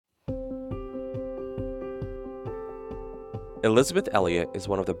Elisabeth Elliot is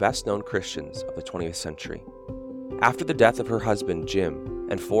one of the best-known Christians of the 20th century. After the death of her husband, Jim,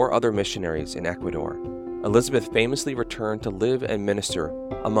 and 4 other missionaries in Ecuador, Elisabeth famously returned to live and minister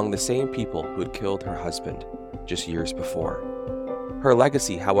among the same people who had killed her husband just years before. Her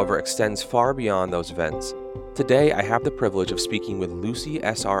legacy, however, extends far beyond those events. Today, I have the privilege of speaking with Lucy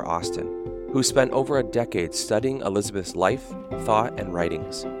S.R. Austen, who spent over a decade studying Elisabeth's life, thought, and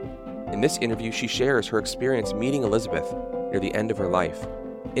writings. In this interview, she shares her experience meeting Elisabeth near the end of her life,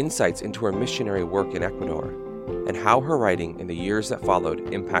 insights into her missionary work in Ecuador, and how her writing in the years that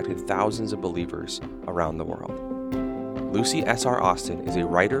followed impacted thousands of believers around the world. Lucy S.R. Austen is a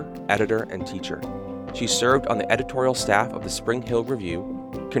writer, editor, and teacher. She served on the editorial staff of the Spring Hill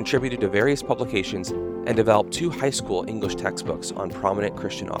Review, contributed to various publications, and developed 2 high school English textbooks on prominent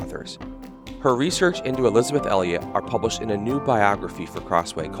Christian authors. Her research into Elisabeth Elliot are published in a new biography for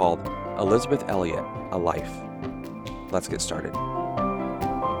Crossway called Elisabeth Elliot, A Life. Let's get started.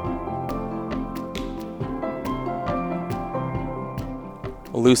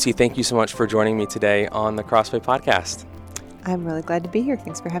 Well, Lucy, thank you so much for joining me today on the Crossway podcast. I'm really glad to be here.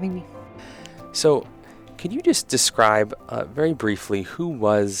 Thanks for having me. So, could you just describe very briefly who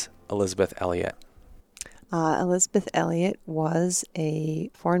was Elisabeth Elliot? Elisabeth Elliot was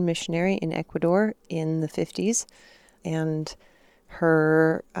a foreign missionary in Ecuador in the 50s, and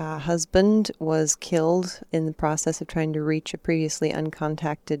her husband was killed in the process of trying to reach a previously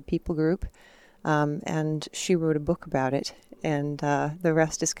uncontacted people group, and she wrote a book about it, and the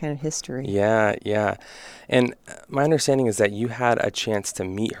rest is kind of history. Yeah. And my understanding is that you had a chance to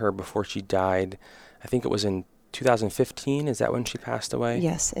meet her before she died. I think it was in 2015. Is that when she passed away?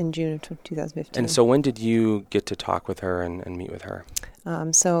 Yes, in June of 2015. And so when did you get to talk with her and meet with her?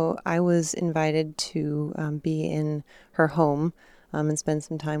 So I was invited to be in her home and spend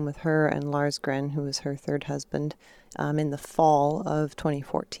some time with her and Lars Gren, who was her third husband, in the fall of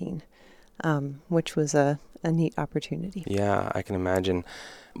 2014, which was a neat opportunity. Yeah, I can imagine.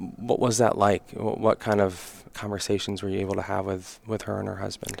 What was that like? What kind of conversations were you able to have with her and her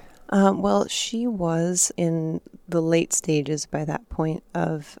husband? Well, she was in the late stages by that point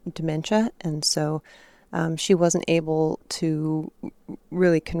of dementia, and so she wasn't able to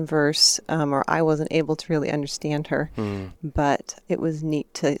really converse, or I wasn't able to really understand her. But it was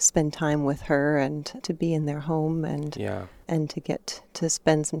neat to spend time with her and to be in their home and to get to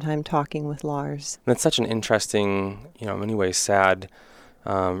spend some time talking with Lars. And it's such an interesting, in many ways sad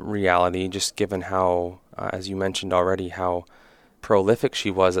reality, just given how, as you mentioned already, how prolific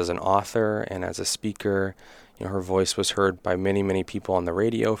she was as an author and as a speaker. Her voice was heard by many, many people on the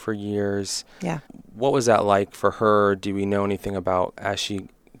radio for years. Yeah. What was that like for her? Do we know anything about, as she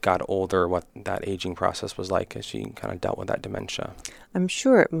got older, what that aging process was like as she kind of dealt with that dementia? I'm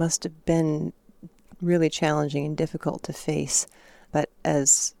sure it must have been really challenging and difficult to face. But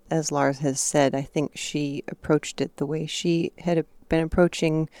as Lars has said, I think she approached it the way she had been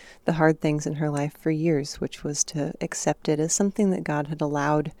approaching the hard things in her life for years, which was to accept it as something that God had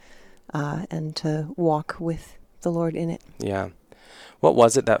allowed and to walk with the Lord in it. Yeah. What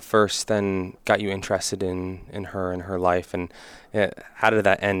was it that first then got you interested in her and her life, and how did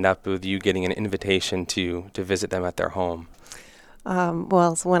that end up with you getting an invitation to visit them at their home?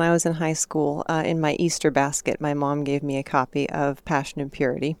 So when I was in high school, in my Easter basket, my mom gave me a copy of Passion and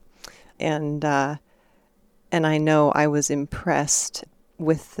Purity, and I know I was impressed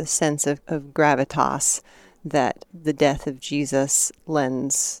with the sense of gravitas that the death of Jesus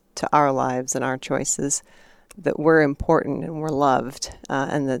lends to our lives and our choices, that we're important and we're loved,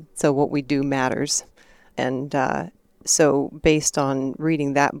 and so what we do matters. And so based on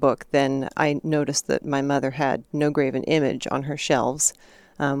reading that book, then I noticed that my mother had No Graven Image on her shelves,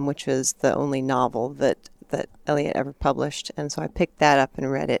 which was the only novel that Elliot ever published. And so I picked that up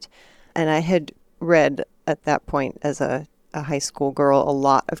and read it. And I had read at that point as a high school girl a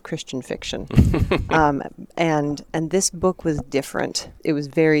lot of Christian fiction. And this book was different. It was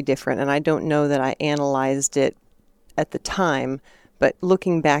very different. And I don't know that I analyzed it at the time, but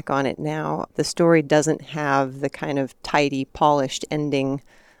looking back on it now, the story doesn't have the kind of tidy, polished ending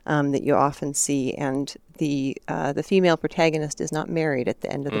that you often see. And the female protagonist is not married at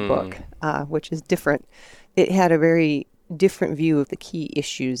the end of the book, which is different. It had a very different view of the key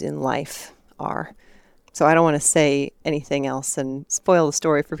issues in life are. So I don't want to say anything else and spoil the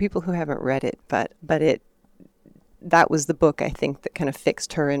story for people who haven't read it, but that was the book, I think, that kind of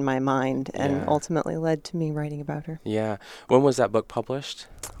fixed her in my mind and ultimately led to me writing about her. Yeah. When was that book published?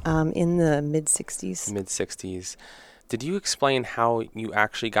 In the mid-'60s. Mid-'60s. Did you explain how you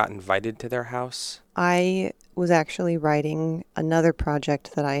actually got invited to their house? I was actually writing another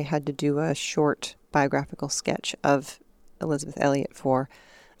project that I had to do a short biographical sketch of Elisabeth Elliot for.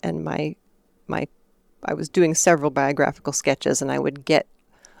 And I was doing several biographical sketches, and I would get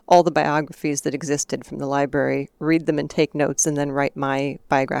all the biographies that existed from the library, read them and take notes, and then write my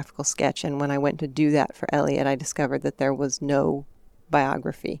biographical sketch. And when I went to do that for Elliot, I discovered that there was no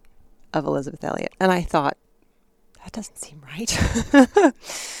biography of Elisabeth Elliot. And I thought, that doesn't seem right.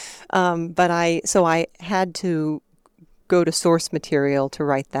 So I had to go to source material to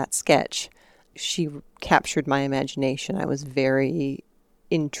write that sketch. She captured my imagination. I was very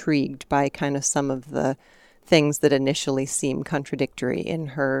intrigued by kind of some of the things that initially seem contradictory in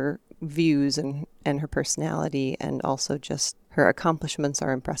her views and her personality, and also just her accomplishments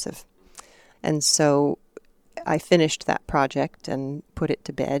are impressive. And so I finished that project and put it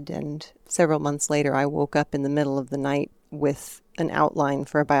to bed, and several months later I woke up in the middle of the night with an outline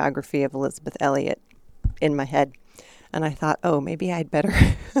for a biography of Elisabeth Elliot in my head. And I thought, maybe I'd better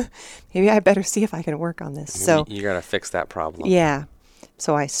see if I can work on this. So you got to fix that problem. Yeah.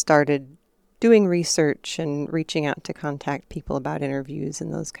 So I started doing research and reaching out to contact people about interviews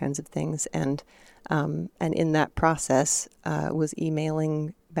and those kinds of things. And in that process, was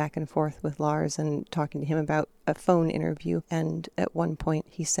emailing back and forth with Lars and talking to him about a phone interview. And at one point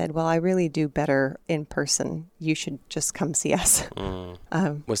he said, well, I really do better in person. You should just come see us.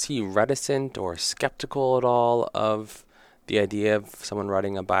 Was he reticent or skeptical at all of the idea of someone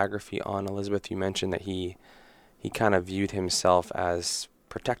writing a biography on Elisabeth? You mentioned that he kind of viewed himself as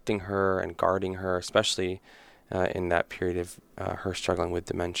protecting her and guarding her, especially in that period of her struggling with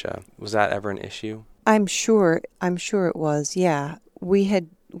dementia. Was that ever an issue? I'm sure it was, yeah. We had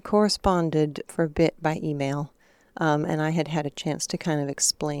corresponded for a bit by email, and I had a chance to kind of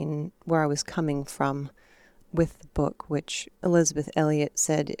explain where I was coming from with the book, which Elisabeth Elliot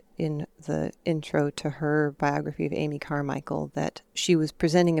said in the intro to her biography of Amy Carmichael, that she was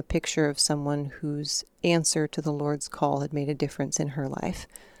presenting a picture of someone whose answer to the Lord's call had made a difference in her life.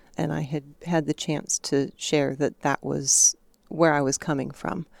 And I had the chance to share that was where I was coming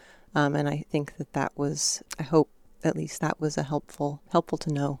from. And I think that was, I hope at least that was a helpful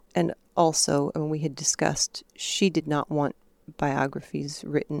to know. And also, we had discussed, she did not want biographies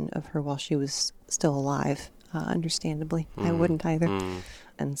written of her while she was still alive. Understandably, I wouldn't either.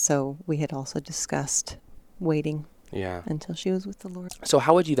 And so we had also discussed waiting until she was with the Lord. So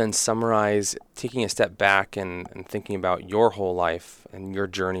how would you then summarize, taking a step back and thinking about your whole life and your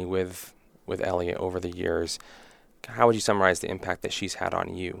journey with Elliot over the years, how would you summarize the impact that she's had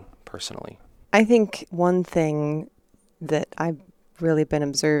on you personally? I think one thing that I've really been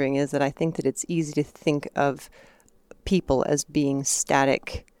observing is that I think that it's easy to think of people as being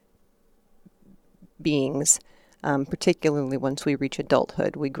static beings, particularly once we reach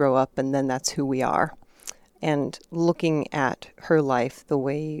adulthood. We grow up and then that's who we are. And looking at her life the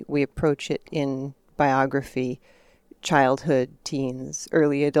way we approach it in biography, childhood, teens,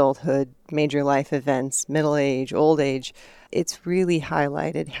 early adulthood, major life events, middle age, old age, it's really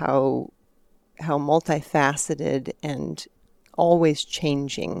highlighted how multifaceted and always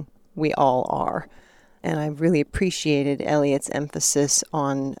changing we all are. And I really appreciated Elliot's emphasis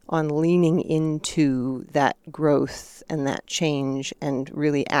on leaning into that growth and that change and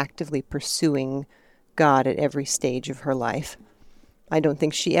really actively pursuing God at every stage of her life. I don't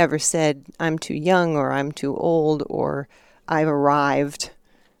think she ever said, I'm too young or I'm too old or I've arrived.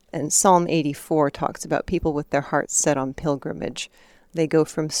 And Psalm 84 talks about people with their hearts set on pilgrimage. They go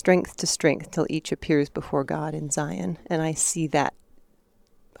from strength to strength till each appears before God in Zion. And I see that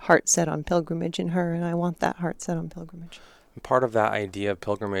heart set on pilgrimage in her, and I want that heart set on pilgrimage. Part of that idea of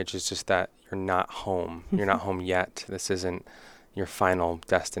pilgrimage is just that you're not home. You're not home yet. This isn't your final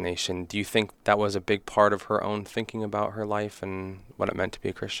destination. Do you think that was a big part of her own thinking about her life and what it meant to be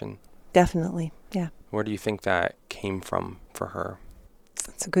a Christian? Definitely, yeah. Where do you think that came from for her?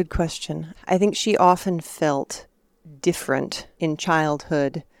 That's a good question. I think she often felt different in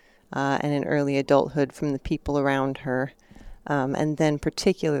childhood and in early adulthood from the people around her. And then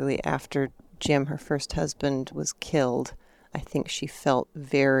particularly after Jim, her first husband, was killed, I think she felt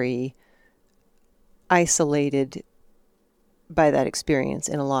very isolated by that experience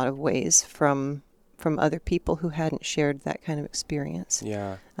in a lot of ways from other people who hadn't shared that kind of experience.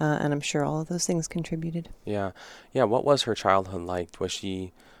 Yeah. And I'm sure all of those things contributed. Yeah. Yeah. What was her childhood like? Was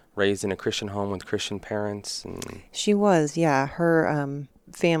she raised in a Christian home with Christian parents? She was, yeah. Her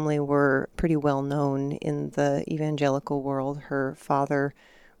family were pretty well known in the evangelical world. Her father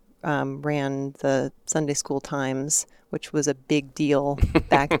ran the Sunday School Times, which was a big deal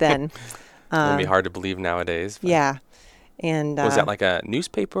back then. It would be hard to believe nowadays. Yeah. And was that like a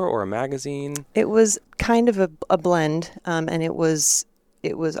newspaper or a magazine? It was kind of a blend, and it was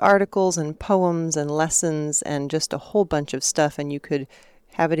it was articles and poems and lessons and just a whole bunch of stuff, and you could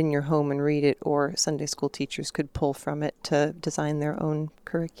have it in your home and read it, or Sunday school teachers could pull from it to design their own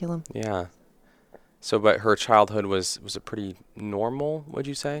curriculum. Yeah. So, but her childhood was a pretty normal, would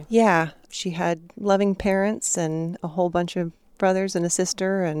you say? Yeah, she had loving parents and a whole bunch of brothers and a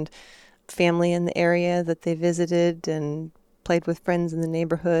sister and family in the area that they visited, and played with friends in the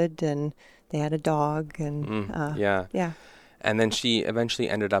neighborhood, and they had a dog, and Yeah. yeah. And then she eventually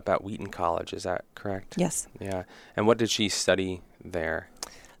ended up at Wheaton College, is that correct? Yes. Yeah. And what did she study there?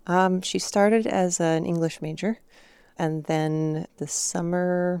 She started as an English major, and then the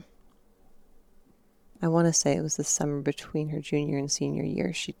summer, I want to say it was the summer between her junior and senior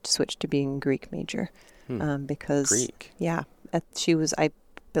year, she switched to being Greek major. Because Greek. Yeah, I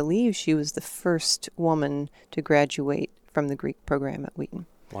believe she was the first woman to graduate from the Greek program at Wheaton.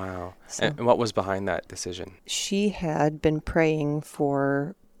 Wow. So, And what was behind that decision? she had been praying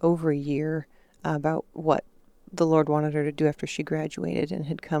for over a year about what the Lord wanted her to do after she graduated, and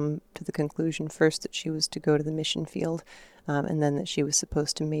had come to the conclusion first that she was to go to the mission field, and then that she was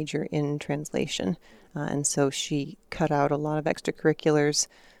supposed to major in translation. And so she cut out a lot of extracurriculars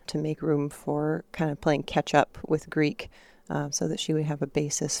to make room for kind of playing catch up with Greek, so that she would have a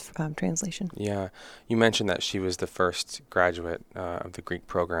basis translation. Yeah. You mentioned that she was the first graduate of the Greek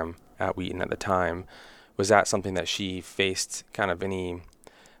program at Wheaton at the time. Was that something that she faced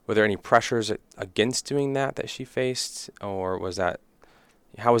were there any pressures against doing that she faced, or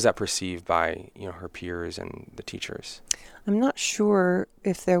how was that perceived by, her peers and the teachers? I'm not sure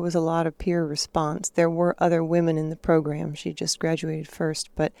if there was a lot of peer response. There were other women in the program. She just graduated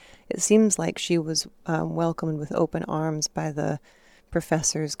first, but it seems like she was welcomed with open arms by the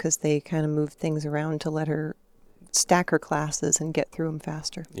professors, because they kind of moved things around to let her stack her classes and get through them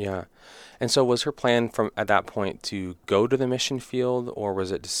faster. Yeah. And so was her plan from at that point to go to the mission field, or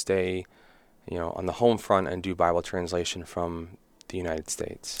was it to stay, on the home front and do Bible translation from the United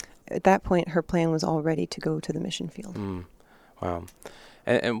States? At that point, her plan was already to go to the mission field. Wow.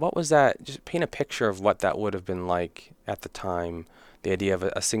 And what was that? Just paint a picture of what that would have been like at the time, the idea of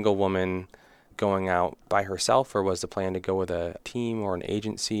a single woman going out by herself, or was the plan to go with a team or an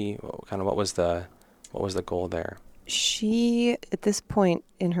agency? What was the goal there? She, at this point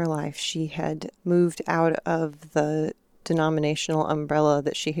in her life, she had moved out of the denominational umbrella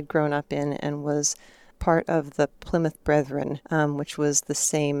that she had grown up in, and was part of the Plymouth Brethren, which was the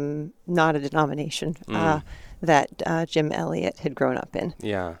same, not a denomination, that Jim Elliot had grown up in.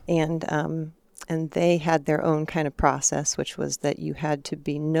 Yeah. And they had their own kind of process, which was that you had to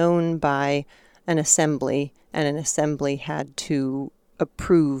be known by an assembly, and an assembly had to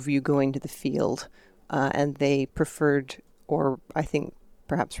approve you going to the field. And they preferred, or I think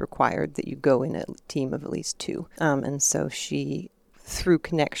perhaps required, that you go in a team of at least two. And so she, through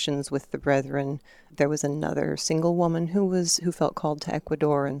connections with the Brethren, there was another single woman who felt called to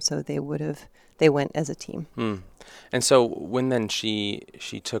Ecuador, and so they went as a team. And so when then she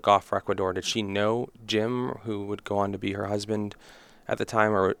took off for Ecuador, did she know Jim, who would go on to be her husband at the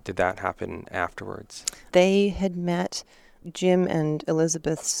time, or did that happen afterwards? They had met. Jim and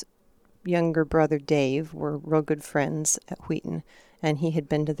Elisabeth's younger brother Dave were real good friends at Wheaton, and he had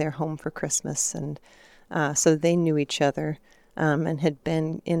been to their home for Christmas, and so they knew each other, and had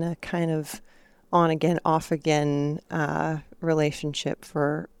been in a kind of on again, off again relationship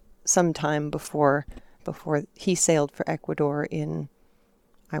for some time before he sailed for Ecuador in,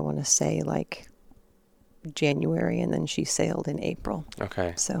 I want to say, like January, and then she sailed in April.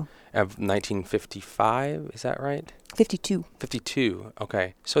 Okay. So of 1955, is that right? 52. 52.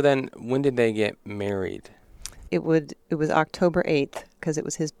 Okay. So then when did they get married? It was October 8th, because it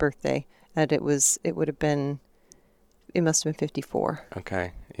was his birthday, and it must have been 54.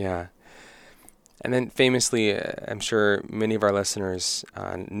 Okay. Yeah. And then famously, I'm sure many of our listeners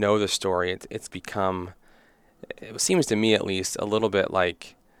know the story. It's become, it seems to me at least, a little bit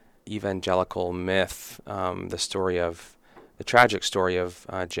like evangelical myth, the tragic story of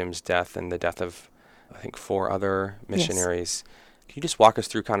Jim's death and the death of, I think, 4 other missionaries. Yes. Can you just walk us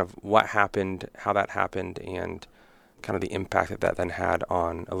through kind of what happened, how that happened, and kind of the impact that then had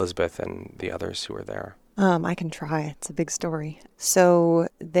on Elisabeth and the others who were there? I can try. It's a big story. So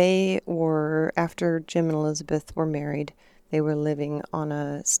after Jim and Elisabeth were married, they were living on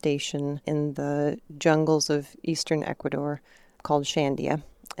a station in the jungles of eastern Ecuador called Shandia,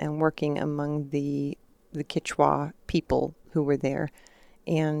 and working among the Quechua people who were there.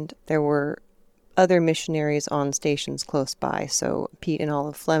 And there were other missionaries on stations close by. So Pete and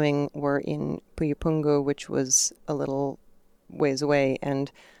Olive Fleming were in Puyapungo, which was a little ways away,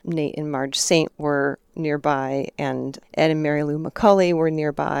 and Nate and Marge Saint were nearby, and Ed and Mary Lou McCulley were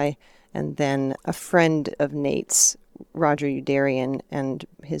nearby, and then a friend of Nate's, Roger Udarian, and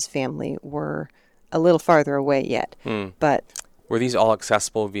his family were a little farther away yet. But were these all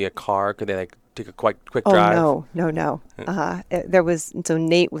accessible via car? Could they like take a quick oh, drive? No. So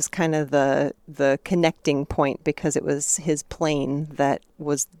Nate was kind of the connecting point, because it was his plane that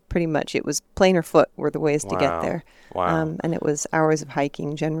was pretty much, it was plane or foot were the ways to get there. Wow. And it was hours of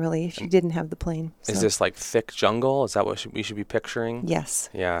hiking generally if you didn't have the plane. So. Is this like thick jungle? Is that what we should be picturing? Yes.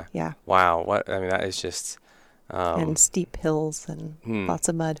 Yeah. Yeah. Wow. That is just... and steep hills and lots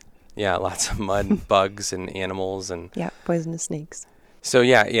of mud. Yeah, lots of mud, bugs and animals and... Yeah, poisonous snakes. So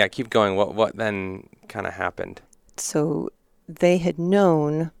yeah, keep going. What then kind of happened? So they had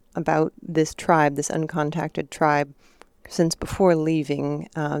known about this tribe, this uncontacted tribe, since before leaving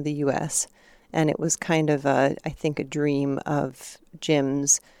the U.S., and it was kind of I think a dream of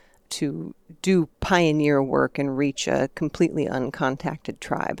Jim's to do pioneer work and reach a completely uncontacted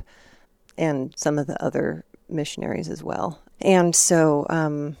tribe, and some of the other missionaries as well. And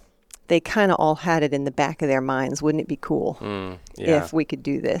so they kind of all had it in the back of their minds, wouldn't it be cool if we could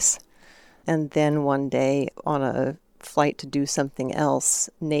do this? And then one day on a flight to do something else,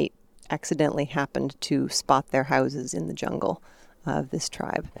 Nate accidentally happened to spot their houses in the jungle of this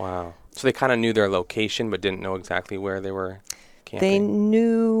tribe. Wow. So they kind of knew their location but didn't know exactly where they were camping? They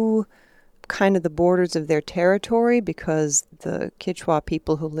knew kind of the borders of their territory, because the Kichwa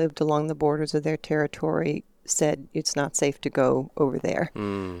people who lived along the borders of their territory said it's not safe to go over there.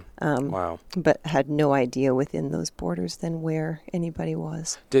 Wow. But had no idea within those borders then where anybody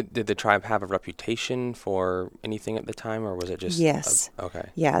was. Did the tribe have a reputation for anything at the time, or was it just... Yes. Okay.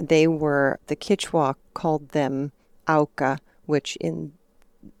 Yeah, the Kichwa called them Auka, which in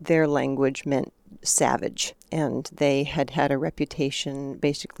their language meant savage. And they had had a reputation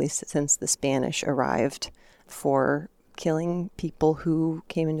basically since the Spanish arrived for killing people who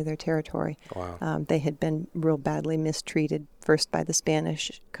came into their territory. Wow. They had been real badly mistreated, first by the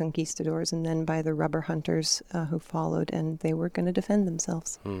Spanish conquistadors and then by the rubber hunters who followed, and they were going to defend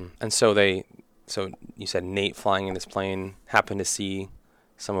themselves. And so you said Nate, flying in this plane, happened to see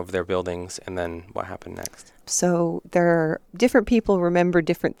some of their buildings, and then what happened next? So there are different people remember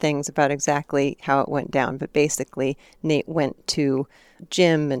different things about exactly how it went down, but basically Nate went to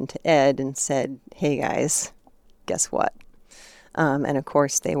Jim and to Ed and said, "Hey guys, guess what?" And of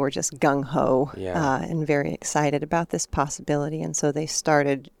course they were just gung-ho and very excited about this possibility. And so they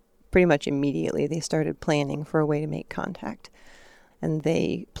started pretty much immediately. They started planning for a way to make contact. And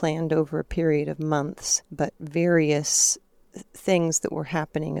they planned over a period of months, but various things that were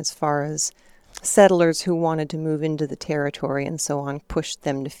happening as far as settlers who wanted to move into the territory and so on pushed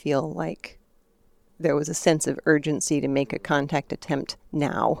them to feel like there was a sense of urgency to make a contact attempt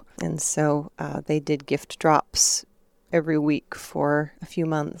now. And so they did gift drops every week for a few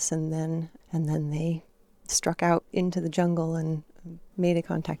months, and then they struck out into the jungle and made a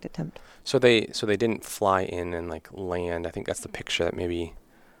contact attempt. So they didn't fly in and like land. I think that's the picture that maybe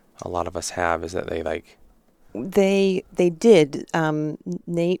a lot of us have, is that they did.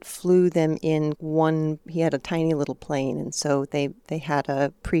 Nate flew them in one. He had a tiny little plane, and so they had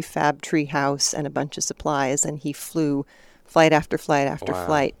a prefab tree house and a bunch of supplies, and he flew flight after flight after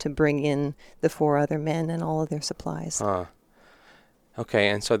flight to bring in the 4 other men and all of their supplies. Okay,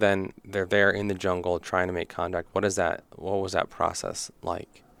 and so then they're there in the jungle trying to make contact. What was that process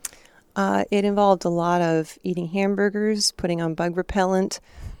like? It involved a lot of eating hamburgers, putting on bug repellent,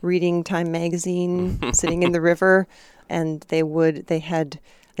 reading Time magazine, sitting in the river, and they had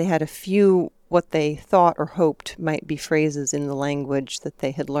a few what they thought or hoped might be phrases in the language that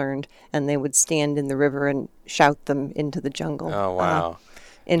they had learned, and they would stand in the river and shout them into the jungle. Oh, wow.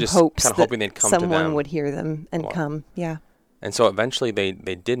 In just hopes kind of that hoping they'd come to someone them. would hear them and come. Yeah. And so eventually they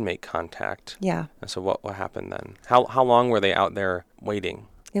did make contact. Yeah. And so what happened then? How long were they out there waiting?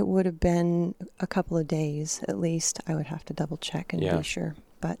 It would have been a couple of days at least. I would have to double check and be sure.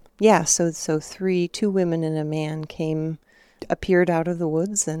 But yeah, so 2 women and a man appeared out of the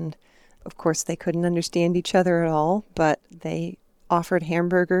woods, and of course they couldn't understand each other at all, but they offered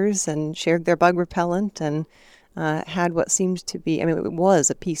hamburgers and shared their bug repellent and had what seemed to be, it was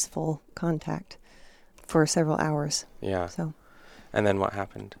a peaceful contact for several hours. Yeah. So. And then what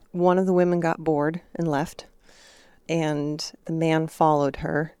happened? One of the women got bored and left, and the man followed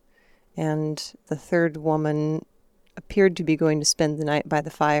her, and the 3rd woman appeared to be going to spend the night by the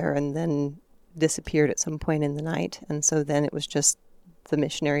fire and then disappeared at some point in the night. And so then it was just the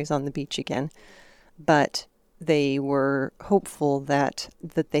missionaries on the beach again. But they were hopeful that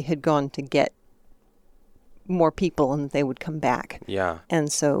they had gone to get more people and they would come back. Yeah.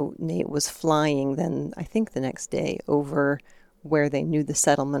 And so Nate was flying then, I think the next day, over where they knew the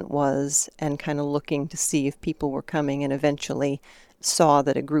settlement was and kind of looking to see if people were coming, and eventually saw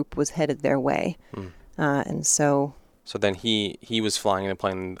that a group was headed their way. And so... So then he was flying in a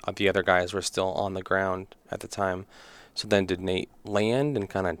plane. The other guys were still on the ground at the time. So then did Nate land and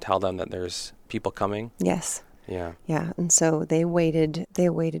kind of tell them that there's people coming? Yes. Yeah. Yeah, and so they waited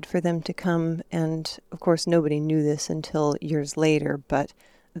for them to come, and of course nobody knew this until years later, but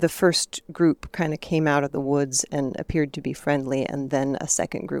the first group kind of came out of the woods and appeared to be friendly, and then a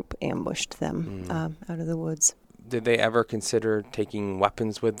second group ambushed them out of the woods. Did they ever consider taking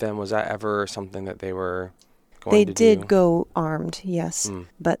weapons with them? Was that ever something that they were going to do? They did go armed, yes,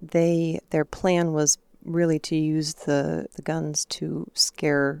 but their plan was really to use the guns to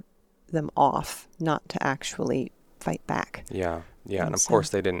scare them off, not to actually fight back. Yeah. And of course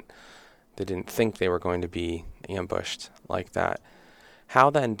they didn't think they were going to be ambushed like that. How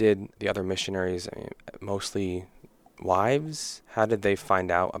then did the other missionaries, mostly wives, how did they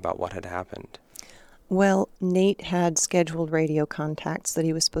find out about what had happened? Well, Nate had scheduled radio contacts that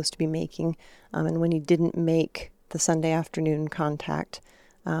he was supposed to be making, and when he didn't make the Sunday afternoon contact,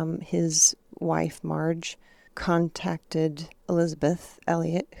 his wife, Marge, contacted Elisabeth,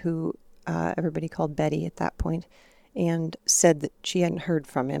 Elliot, who everybody called Betty at that point, and said that she hadn't heard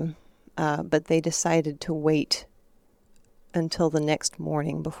from him, but they decided to wait until the next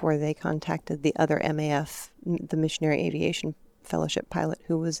morning before they contacted the other MAF, the Missionary Aviation Fellowship pilot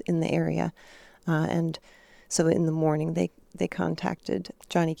who was in the area. And so in the morning they contacted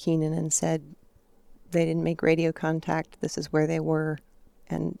Johnny Keenan and said they didn't make radio contact, this is where they were.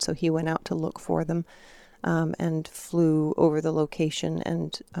 And so he went out to look for them and flew over the location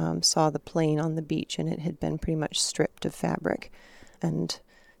and saw the plane on the beach, and it had been pretty much stripped of fabric. And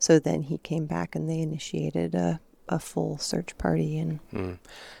so then he came back and they initiated a full search party.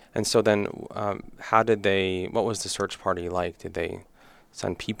 And so then what was the search party like? Did they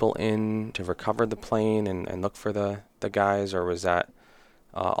send people in to recover the plane and look for the guys, or was that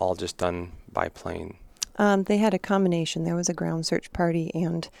all just done by plane? They had a combination. There was a ground search party,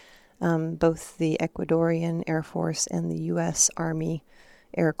 and both the Ecuadorian Air Force and the U.S. Army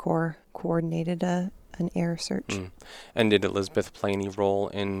Air Corps coordinated an air search. And did Elisabeth play any role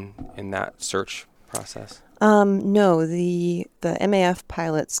in that search process? No, the MAF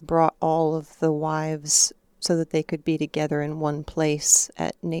pilots brought all of the wives so that they could be together in one place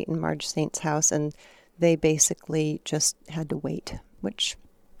at Nate and Marge Saint's house, and they basically just had to wait, which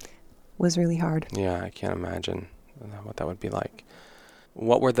was really hard. Yeah, I can't imagine what that would be like.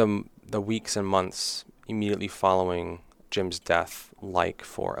 What were the weeks and months immediately following Jim's death like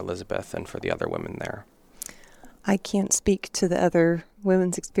for Elisabeth and for the other women there? I can't speak to the other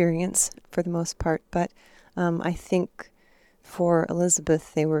women's experience for the most part, but I think for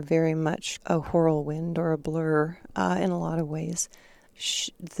Elisabeth, they were very much a whirlwind or a blur in a lot of ways.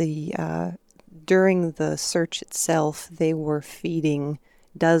 During the search itself, they were feeding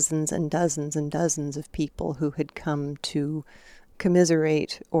dozens and dozens and dozens of people who had come to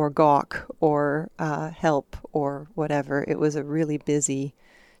commiserate or gawk or help or whatever. It was a really busy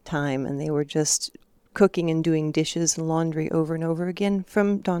time, and they were just cooking and doing dishes and laundry over and over again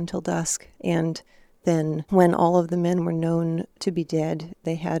from dawn till dusk. And then when all of the men were known to be dead,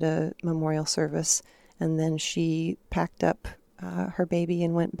 they had a memorial service, and then she packed up her baby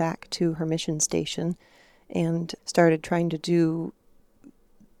and went back to her mission station and started trying to do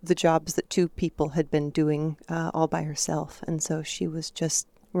the jobs that two people had been doing all by herself. And so she was just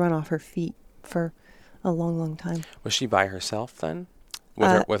run off her feet for a long, long time. Was she by herself then?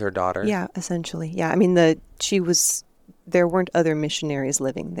 With her daughter? Yeah, essentially. Yeah, I mean, there weren't other missionaries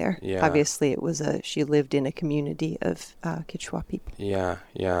living there. Yeah. Obviously, she lived in a community of Quechua people.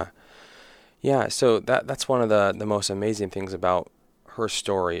 Yeah, so that's one of the most amazing things about her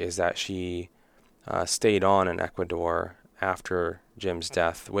story is that she stayed on in Ecuador after Jim's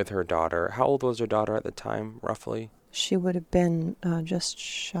death with her daughter. How old was her daughter at the time, roughly? She would have been just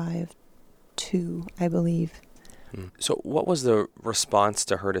shy of 2, I believe. So what was the response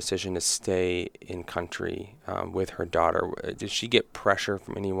to her decision to stay in country with her daughter? Did she get pressure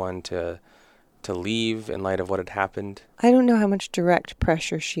from anyone to leave in light of what had happened? I don't know how much direct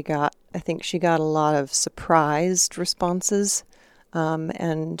pressure she got. I think she got a lot of surprised responses.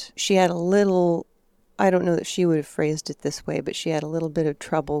 And she had a little, I don't know that she would have phrased it this way, but she had a little bit of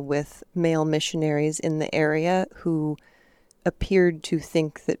trouble with male missionaries in the area who appeared to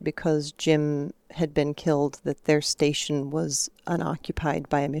think that because Jim had been killed, that their station was unoccupied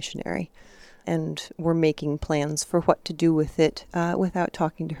by a missionary, and were making plans for what to do with it without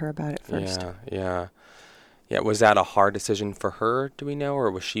talking to her about it first. Yeah, was that a hard decision for her, do we know,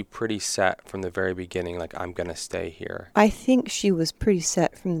 or was she pretty set from the very beginning, like, I'm going to stay here? I think she was pretty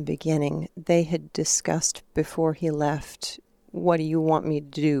set from the beginning. They had discussed before he left, what do you want me to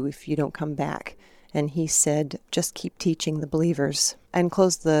do if you don't come back? And he said, just keep teaching the believers and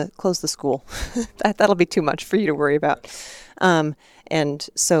close the school. That'll be too much for you to worry about. And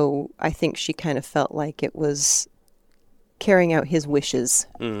so I think she kind of felt like it was carrying out his wishes,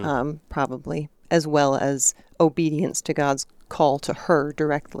 probably, as well as obedience to God's call to her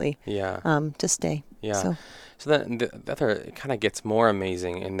directly, to stay. Yeah. So then the other, it kind of gets more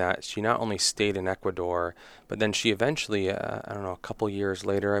amazing in that she not only stayed in Ecuador, but then she eventually, I don't know, a couple years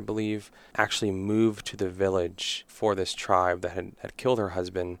later, I believe, actually moved to the village for this tribe that had killed her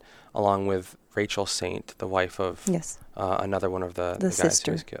husband, along with Rachel Saint, the wife of another one of the guys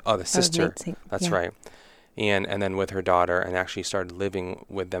sister. Who was killed. Oh, the sister. That's right. And then with her daughter, and actually started living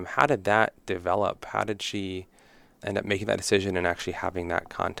with them. How did that develop? How did she end up making that decision and actually having that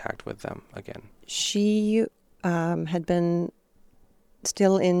contact with them again? She had been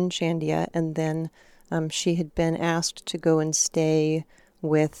still in Shandia, and then she had been asked to go and stay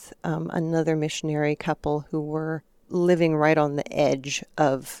with another missionary couple who were living right on the edge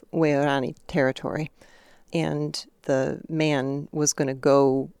of Waorani territory. And the man was going to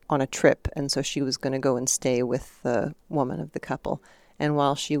go on a trip, and so she was going to go and stay with the woman of the couple. And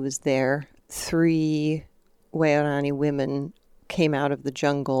while she was there, 3 Waorani women came out of the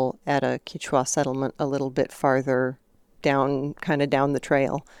jungle at a Quechua settlement a little bit farther down, kind of down the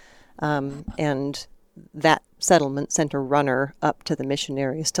trail. And that settlement sent a runner up to the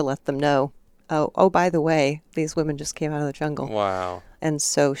missionaries to let them know, oh, by the way, these women just came out of the jungle. Wow. And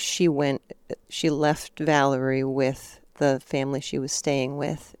so she left Valerie with the family she was staying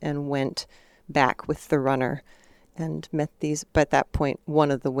with and went back with the runner and met these, but at that point, one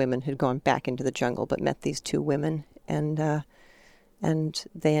of the women had gone back into the jungle, but met these 2 women, and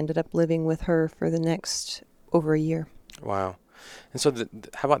they ended up living with her for the next over a year. Wow. And so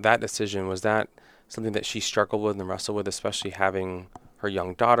how about that decision? Was that something that she struggled with and wrestled with, especially having her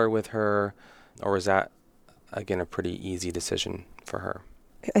young daughter with her, or was that, again, a pretty easy decision for her?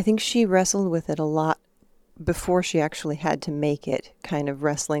 I think she wrestled with it a lot before she actually had to make it, kind of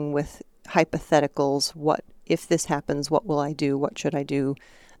wrestling with hypotheticals. What if this happens? What will I do? What should I do?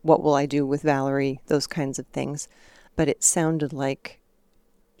 What will I do with Valerie? Those kinds of things. But it sounded like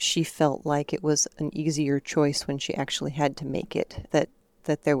she felt like it was an easier choice when she actually had to make it, that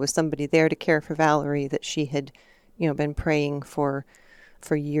there was somebody there to care for Valerie, that she had, been praying for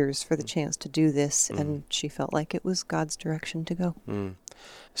years for the chance to do this, and she felt like it was God's direction to go.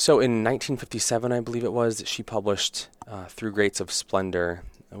 So in 1957, I believe it was, she published Through Gates of Splendor,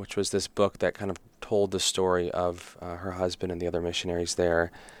 which was this book that kind of told the story of her husband and the other missionaries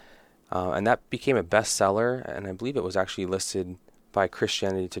there. And that became a bestseller, and I believe it was actually listed by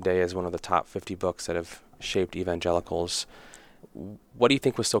Christianity Today as one of the top 50 books that have shaped evangelicals. What do you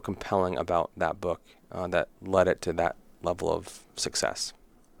think was so compelling about that book that led it to that level of success?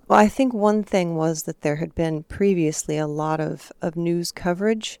 Well, I think one thing was that there had been previously a lot of news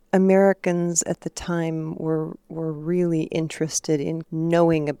coverage. Americans at the time were really interested in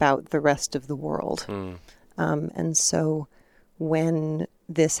knowing about the rest of the world. And so when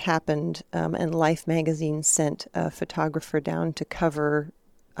this happened, and Life magazine sent a photographer down to cover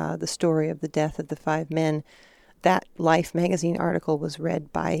the story of the death of the 5 men, that Life magazine article was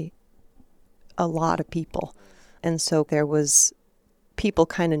read by a lot of people. And so there was, people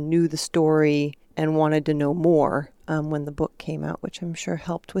kind of knew the story and wanted to know more when the book came out, which I'm sure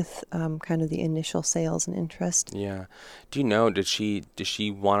helped with kind of the initial sales and interest. Yeah. Do you know, did she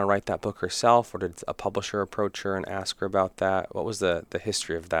want to write that book herself, or did a publisher approach her and ask her about that? What was the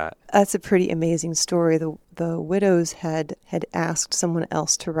history of that? That's a pretty amazing story. The widows had asked someone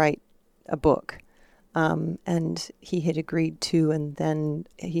else to write a book, and he had agreed to, and then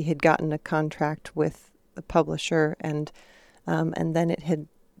he had gotten a contract with the publisher, and then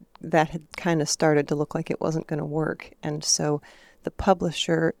that had kind of started to look like it wasn't going to work. And so the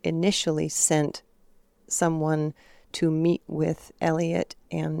publisher initially sent someone to meet with Elliot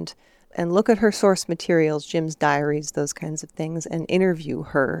and look at her source materials, Jim's diaries, those kinds of things, and interview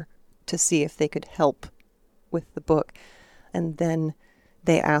her to see if they could help with the book. And then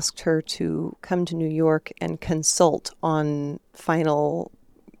they asked her to come to New York and consult on final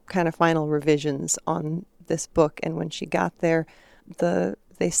revisions on this book. And when she got there,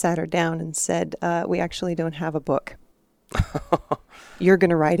 they sat her down and said, we actually don't have a book. You're going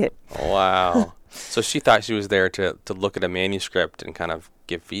to write it. Wow. So she thought she was there to look at a manuscript and kind of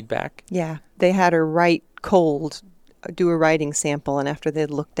give feedback? Yeah. They had her write cold, do a writing sample, and after they'd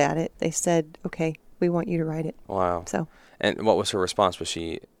looked at it, they said, okay, we want you to write it. Wow. So, and what was her response? Was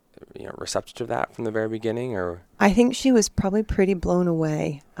she, receptive to that from the very beginning, or? I think she was probably pretty blown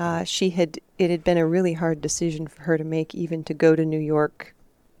away. It had been a really hard decision for her to make, even to go to New York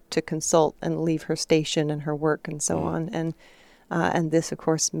to consult and leave her station and her work and so on. And this, of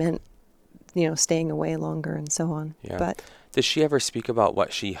course, meant, staying away longer and so on. Yeah. But did she ever speak about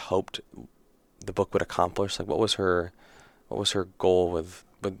what she hoped the book would accomplish? Like, what was her goal with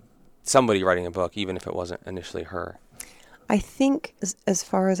somebody writing a book, even if it wasn't initially her? I think, as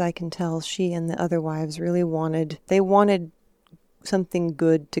far as I can tell, she and the other wives really wanted something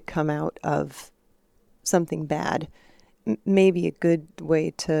good to come out of something bad. Maybe a good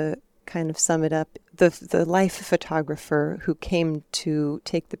way to kind of sum it up, the life photographer who came to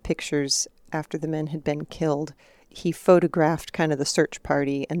take the pictures after the men had been killed, he photographed kind of the search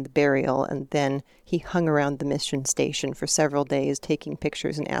party and the burial, and then he hung around the mission station for several days taking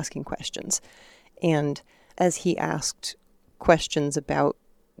pictures and asking questions. And as he asked questions about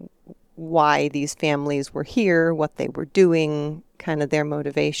why these families were here, what they were doing, kind of their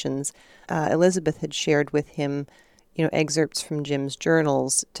motivations, Elisabeth had shared with him, excerpts from Jim's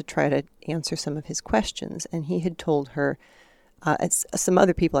journals to try to answer some of his questions. And he had told her, some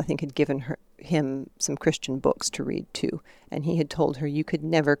other people I think had given him some Christian books to read too. And he had told her, you could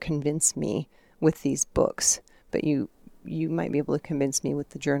never convince me with these books, but you might be able to convince me with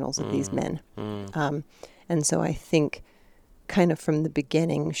the journals of these men. And so I think kind of from the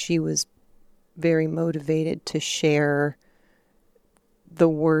beginning, she was very motivated to share the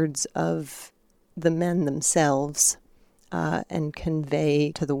words of the men themselves and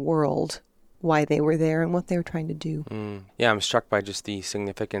convey to the world why they were there and what they were trying to do. Yeah, I'm struck by just the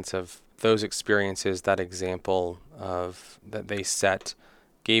significance of those experiences, that example of that they set,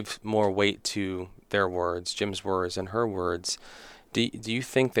 gave more weight to their words, Jim's words and her words. Do you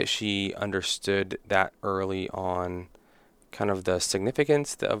think that she understood that early on, kind of the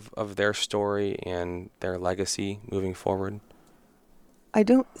significance of their story and their legacy moving forward? I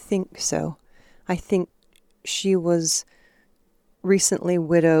don't think so. I think she was recently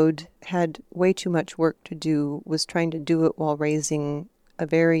widowed, had way too much work to do, was trying to do it while raising a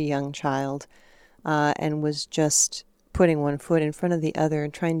very young child, and was just putting one foot in front of the other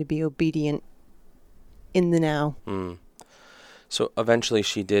and trying to be obedient in the now. So eventually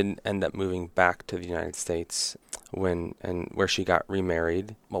she did end up moving back to the United States where she got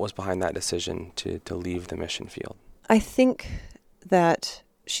remarried. What was behind that decision to leave the mission field? I think that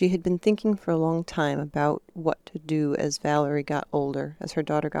she had been thinking for a long time about what to do as Valerie got older, as her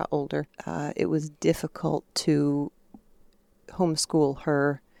daughter got older. It was difficult to homeschool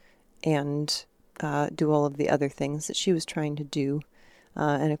her and do all of the other things that she was trying to do.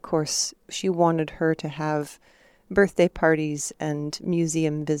 And of course, she wanted her to have birthday parties and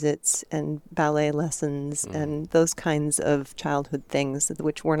museum visits and ballet lessons and those kinds of childhood things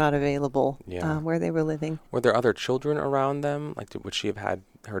which were not available where they were living. Were there other children around them? Like, would she have had,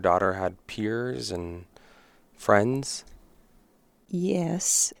 her daughter had peers and friends?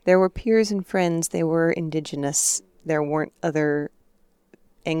 Yes, there were peers and friends. They were indigenous. There weren't other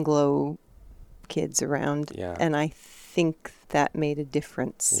Anglo kids around. Yeah. And I think that made a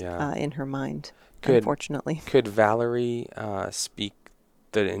difference in her mind. Unfortunately. Could Valerie speak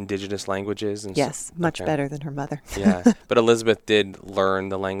the indigenous languages? And yes, much better than her mother. Yeah, but Elisabeth did learn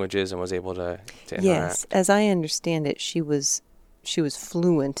the languages and was able to interact. Yes, as I understand it, she was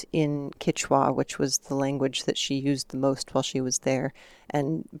fluent in Quechua, which was the language that she used the most while she was there.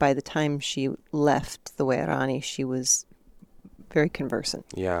 And by the time she left the Wairani, she was very conversant.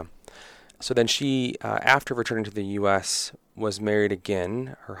 Yeah. So then she, after returning to the U.S., was married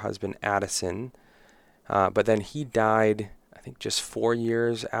again, her husband Addison. But then he died, I think, just 4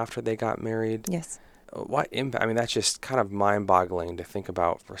 years after they got married. Yes. What impact? I mean, that's just kind of mind-boggling to think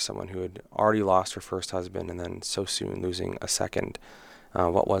about for someone who had already lost her first husband and then so soon losing a second.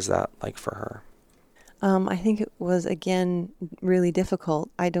 What was that like for her? I think it was, again, really difficult.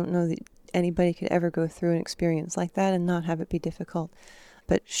 I don't know that anybody could ever go through an experience like that and not have it be difficult.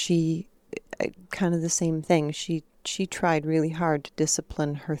 But she, kind of the same thing. She tried really hard to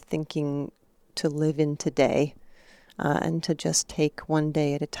discipline her thinking to live in today, and to just take one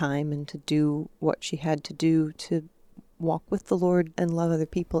day at a time and to do what she had to do to walk with the Lord and love other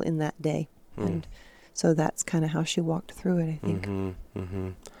people in that day. And so that's kind of how she walked through it, I think.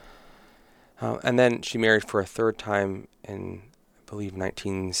 And then she married for a third time in, I believe,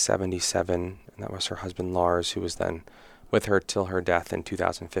 1977, and that was her husband Lars, who was then with her till her death in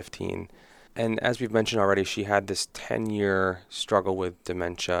 2015. And as we've mentioned already, she had this 10-year struggle with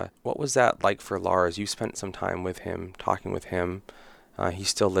dementia. What was that like for Lars? You spent some time with him, talking with him. He's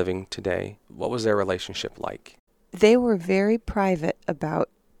still living today. What was their relationship like? They were very private about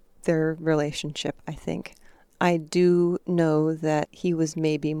their relationship, I think. I do know that he was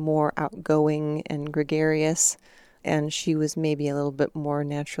maybe more outgoing and gregarious, and she was maybe a little bit more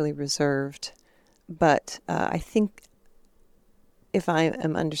naturally reserved. But I think, if I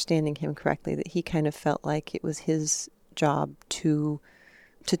am understanding him correctly, that he kind of felt like it was his job to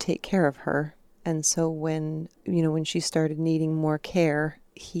take care of her. And so when she started needing more care,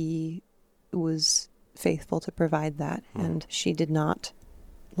 he was faithful to provide that. And she did not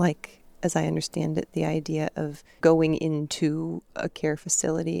like, as I understand it, the idea of going into a care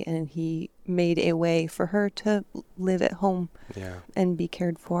facility, and he made a way for her to live at home and be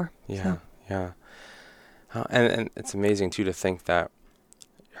cared for. Yeah. And it's amazing, too, to think that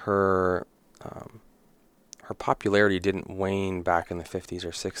her popularity didn't wane back in the 50s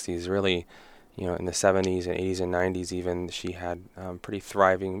or 60s. Really, in the 70s and 80s and 90s even, she had pretty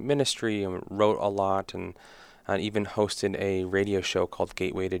thriving ministry and wrote a lot, and even hosted a radio show called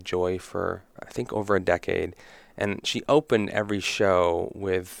Gateway to Joy for, I think, over a decade. And she opened every show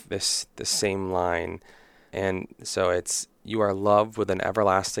with the same line. And so it's, "You are loved with an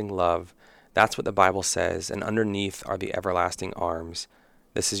everlasting love. That's what the Bible says, and underneath are the everlasting arms.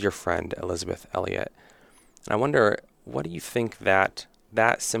 This is your friend, Elisabeth Elliot." And I wonder, what do you think that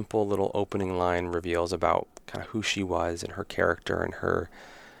simple little opening line reveals about kind of who she was and her character and her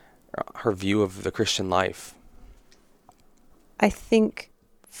view of the Christian life? I think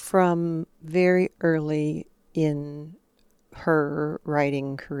from very early in her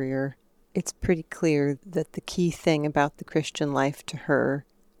writing career, it's pretty clear that the key thing about the Christian life to her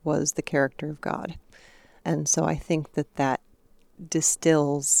was the character of God. And so I think that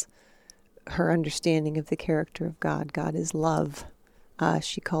distills her understanding of the character of God. God is love.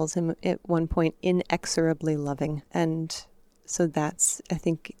 She calls him at one point inexorably loving. And so that's, I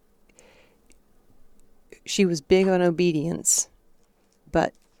think, she was big on obedience,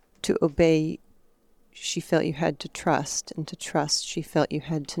 but to obey, she felt you had to trust, and to trust, she felt you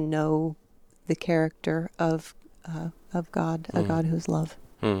had to know the character of God, a God who's love.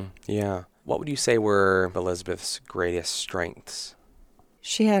 Yeah. What would you say were Elisabeth's greatest strengths?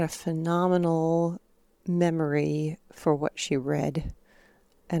 She had a phenomenal memory for what she read,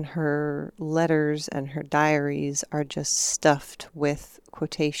 and her letters and her diaries are just stuffed with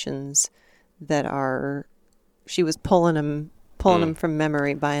quotations that are, she was pulling them from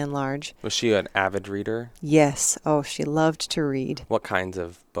memory by and large. Was she an avid reader? Yes. Oh, she loved to read. What kinds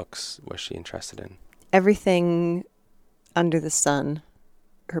of books was she interested in? Everything under the sun.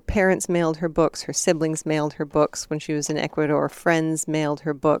 Her parents mailed her books. Her siblings mailed her books when she was in Ecuador. Friends mailed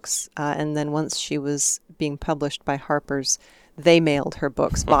her books. And then once she was being published by Harper's, they mailed her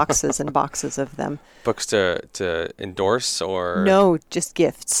books, boxes and boxes of them. Books to endorse, or? No, just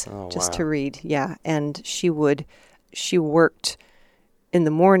gifts, Wow. to read. Yeah. And she worked in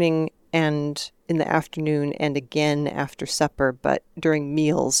the morning and in the afternoon and again after supper. But during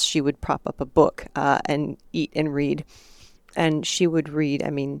meals, she would prop up a book and eat and read. And she would read,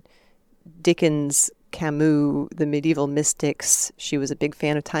 Dickens, Camus, the medieval mystics. She was a big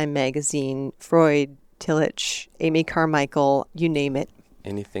fan of Time magazine, Freud, Tillich, Amy Carmichael, you name it.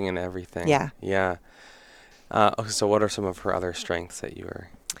 Anything and everything. Yeah. Yeah. So what are some of her other strengths that you were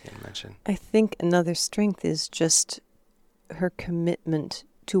going to mention? I think another strength is just her commitment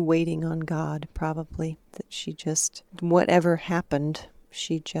to waiting on God, probably. That she just, whatever happened,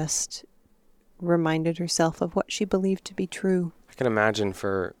 she just reminded herself of what she believed to be true. I can imagine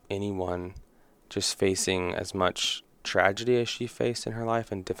for anyone just facing as much tragedy as she faced in her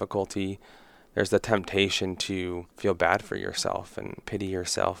life and difficulty, there's the temptation to feel bad for yourself and pity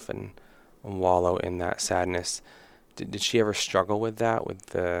yourself and wallow in that sadness. Did she ever struggle with that, with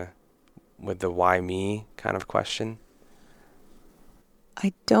the why me kind of question?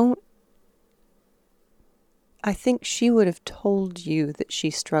 I think she would have told you that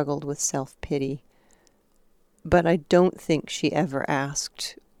she struggled with self-pity, but I don't think she ever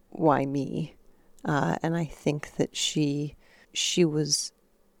asked, why me? And I think that she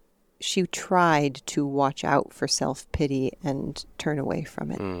tried to watch out for self-pity and turn away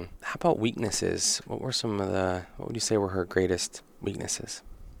from it. How about weaknesses? What would you say were her greatest weaknesses?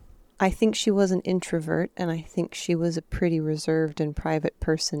 I think she was an introvert, and I think she was a pretty reserved and private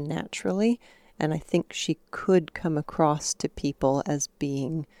person naturally. And I think she could come across to people as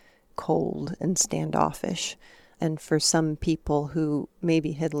being cold and standoffish. And for some people who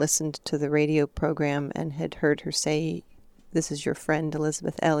maybe had listened to the radio program and had heard her say, "This is your friend,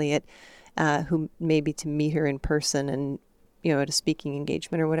 Elisabeth Elliot," who maybe to meet her in person and, at a speaking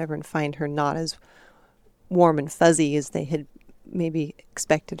engagement or whatever, and find her not as warm and fuzzy as they had maybe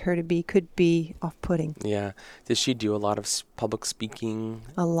expected her to be could be off-putting. Yeah. Did she do a lot of public speaking?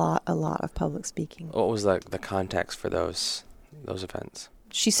 A lot of public speaking. What was the context for those events?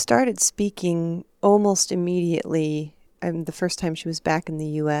 She started speaking almost immediately. The first time she was back in the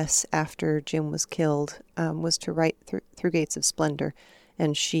U.S. after Jim was killed was to write Through Gates of Splendor,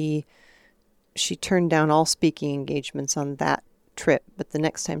 and she turned down all speaking engagements on that trip. But the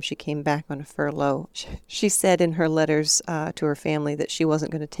next time she came back on a furlough, she said in her letters to her family that she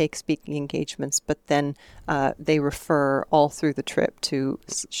wasn't going to take speaking engagements, but then they refer all through the trip to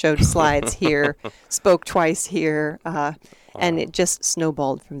showed slides here, spoke twice here, and it just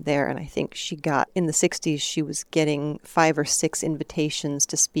snowballed from there. And I think she got, in the 60s, she was getting 5 or 6 invitations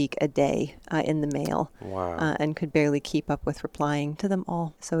to speak a day in the mail. Wow. And could barely keep up with replying to them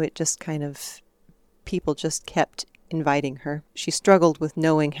all. So it just kind of, people just kept inviting her. She struggled with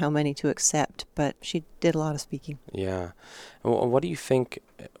knowing how many to accept, but she did a lot of speaking. Yeah. What do you think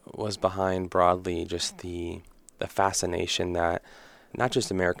was behind broadly just the fascination that not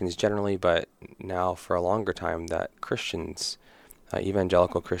just Americans generally, but now for a longer time that Christians,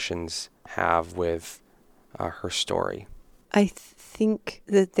 evangelical Christians, have with her story? I think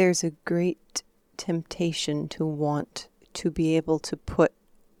that there's a great temptation to want to be able to put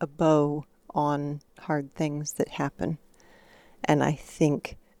a bow on hard things that happen. And I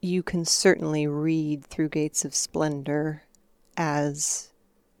think you can certainly read Through Gates of Splendor as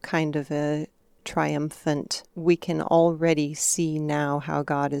kind of a triumphant, we can already see now how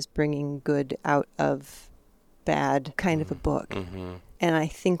God is bringing good out of bad kind of a book. Mm-hmm. And I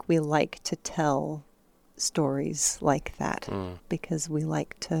think we like to tell stories like that because we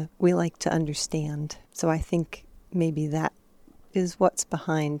like to understand. So I think maybe that is what's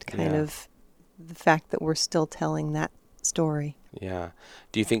behind kind of the fact that we're still telling that story. Yeah.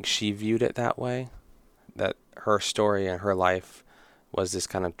 Do you think she viewed it that way? That her story and her life was this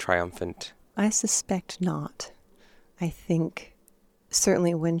kind of triumphant? I suspect not. I think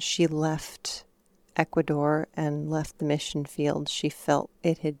certainly when she left Ecuador and left the mission field, she felt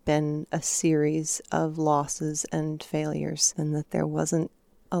it had been a series of losses and failures, and that there wasn't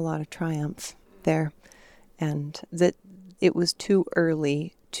a lot of triumph there, and that it was too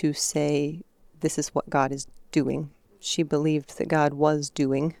early to say this is what God is doing. She believed that God was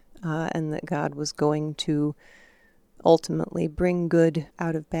doing, and that God was going to ultimately bring good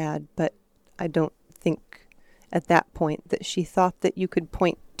out of bad, but I don't think at that point that she thought that you could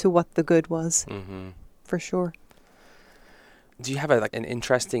point to what the good was, for sure. Do you have an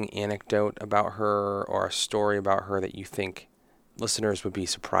interesting anecdote about her or a story about her that you think listeners would be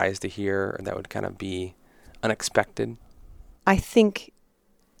surprised to hear, or that would kind of be unexpected? I think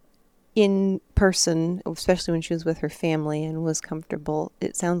in person, especially when she was with her family and was comfortable,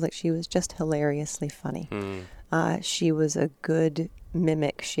 it sounds like she was just hilariously funny. She was a good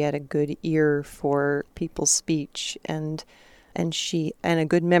mimic. She had a good ear for people's speech and a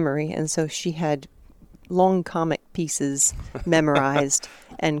good memory, and so she had long comic pieces memorized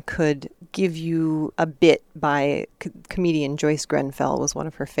and could give you a bit by comedian Joyce Grenfell was one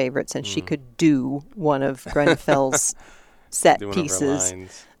of her favorites, and she could do one of Grenfell's set pieces.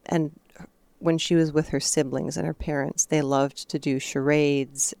 And when she was with her siblings and her parents, they loved to do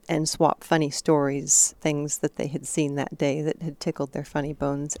charades and swap funny stories, things that they had seen that day that had tickled their funny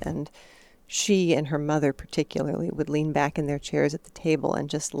bones. And she and her mother particularly would lean back in their chairs at the table and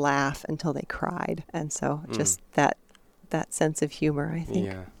just laugh until they cried. And so just that sense of humor, I think.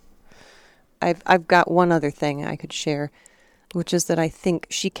 Yeah. I've got one other thing I could share, which is that I think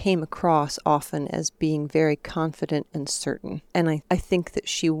she came across often as being very confident and certain. And I think that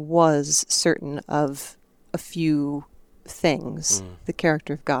she was certain of a few things, the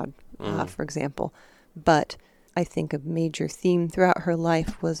character of God, for example. But I think a major theme throughout her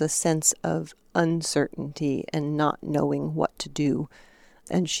life was a sense of uncertainty and not knowing what to do.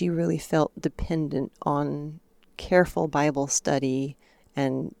 And she really felt dependent on careful Bible study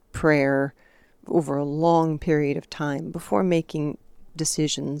and prayer over a long period of time before making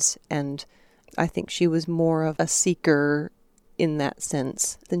decisions. And I think she was more of a seeker in that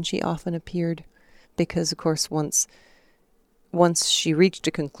sense than she often appeared. Because, of course, once she reached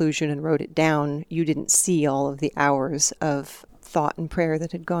a conclusion and wrote it down, you didn't see all of the hours of thought and prayer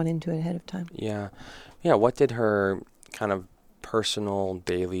that had gone into it ahead of time. Yeah. Yeah, what did her kind of personal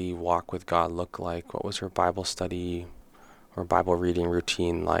daily walk with God look like? What was her Bible study or Bible reading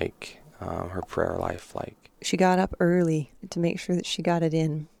routine like? Her prayer life like? She got up early to make sure that she got it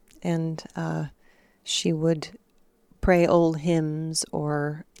in, and she would pray old hymns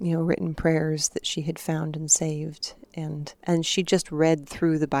or written prayers that she had found and saved, and she just read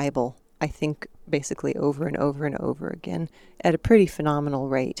through the Bible I think, basically over and over and over again at a pretty phenomenal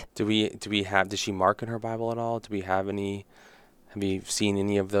rate. Does she mark in her Bible at all? Have you seen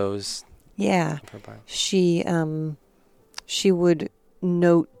any of those? Yeah. She would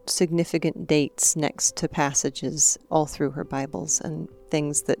note significant dates next to passages all through her Bibles, and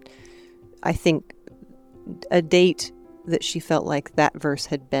things that I think a date that she felt like that verse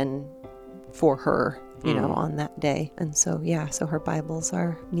had been for her, on that day. And so her Bibles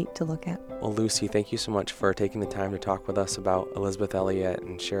are neat to look at. Well, Lucy, thank you so much for taking the time to talk with us about Elisabeth Elliot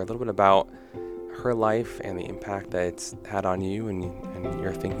and share a little bit about her life and the impact that it's had on you and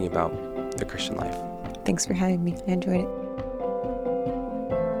your thinking about the Christian life. Thanks for having me. I enjoyed it.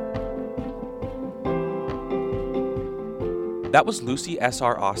 That was Lucy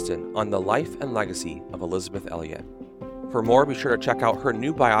S.R. Austen on the life and legacy of Elisabeth Elliot. For more, be sure to check out her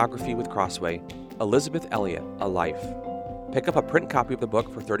new biography with Crossway, Elisabeth Elliot, A Life. Pick up a print copy of the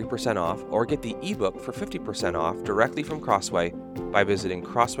book for 30% off or get the ebook for 50% off directly from Crossway by visiting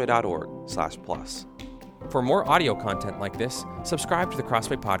crossway.org/plus. For more audio content like this, subscribe to the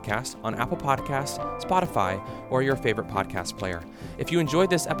Crossway Podcast on Apple Podcasts, Spotify, or your favorite podcast player. If you enjoyed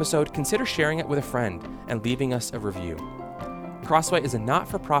this episode, consider sharing it with a friend and leaving us a review. Crossway is a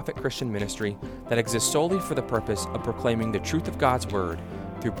not-for-profit Christian ministry that exists solely for the purpose of proclaiming the truth of God's Word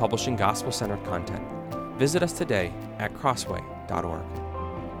through publishing gospel-centered content. Visit us today at crossway.org.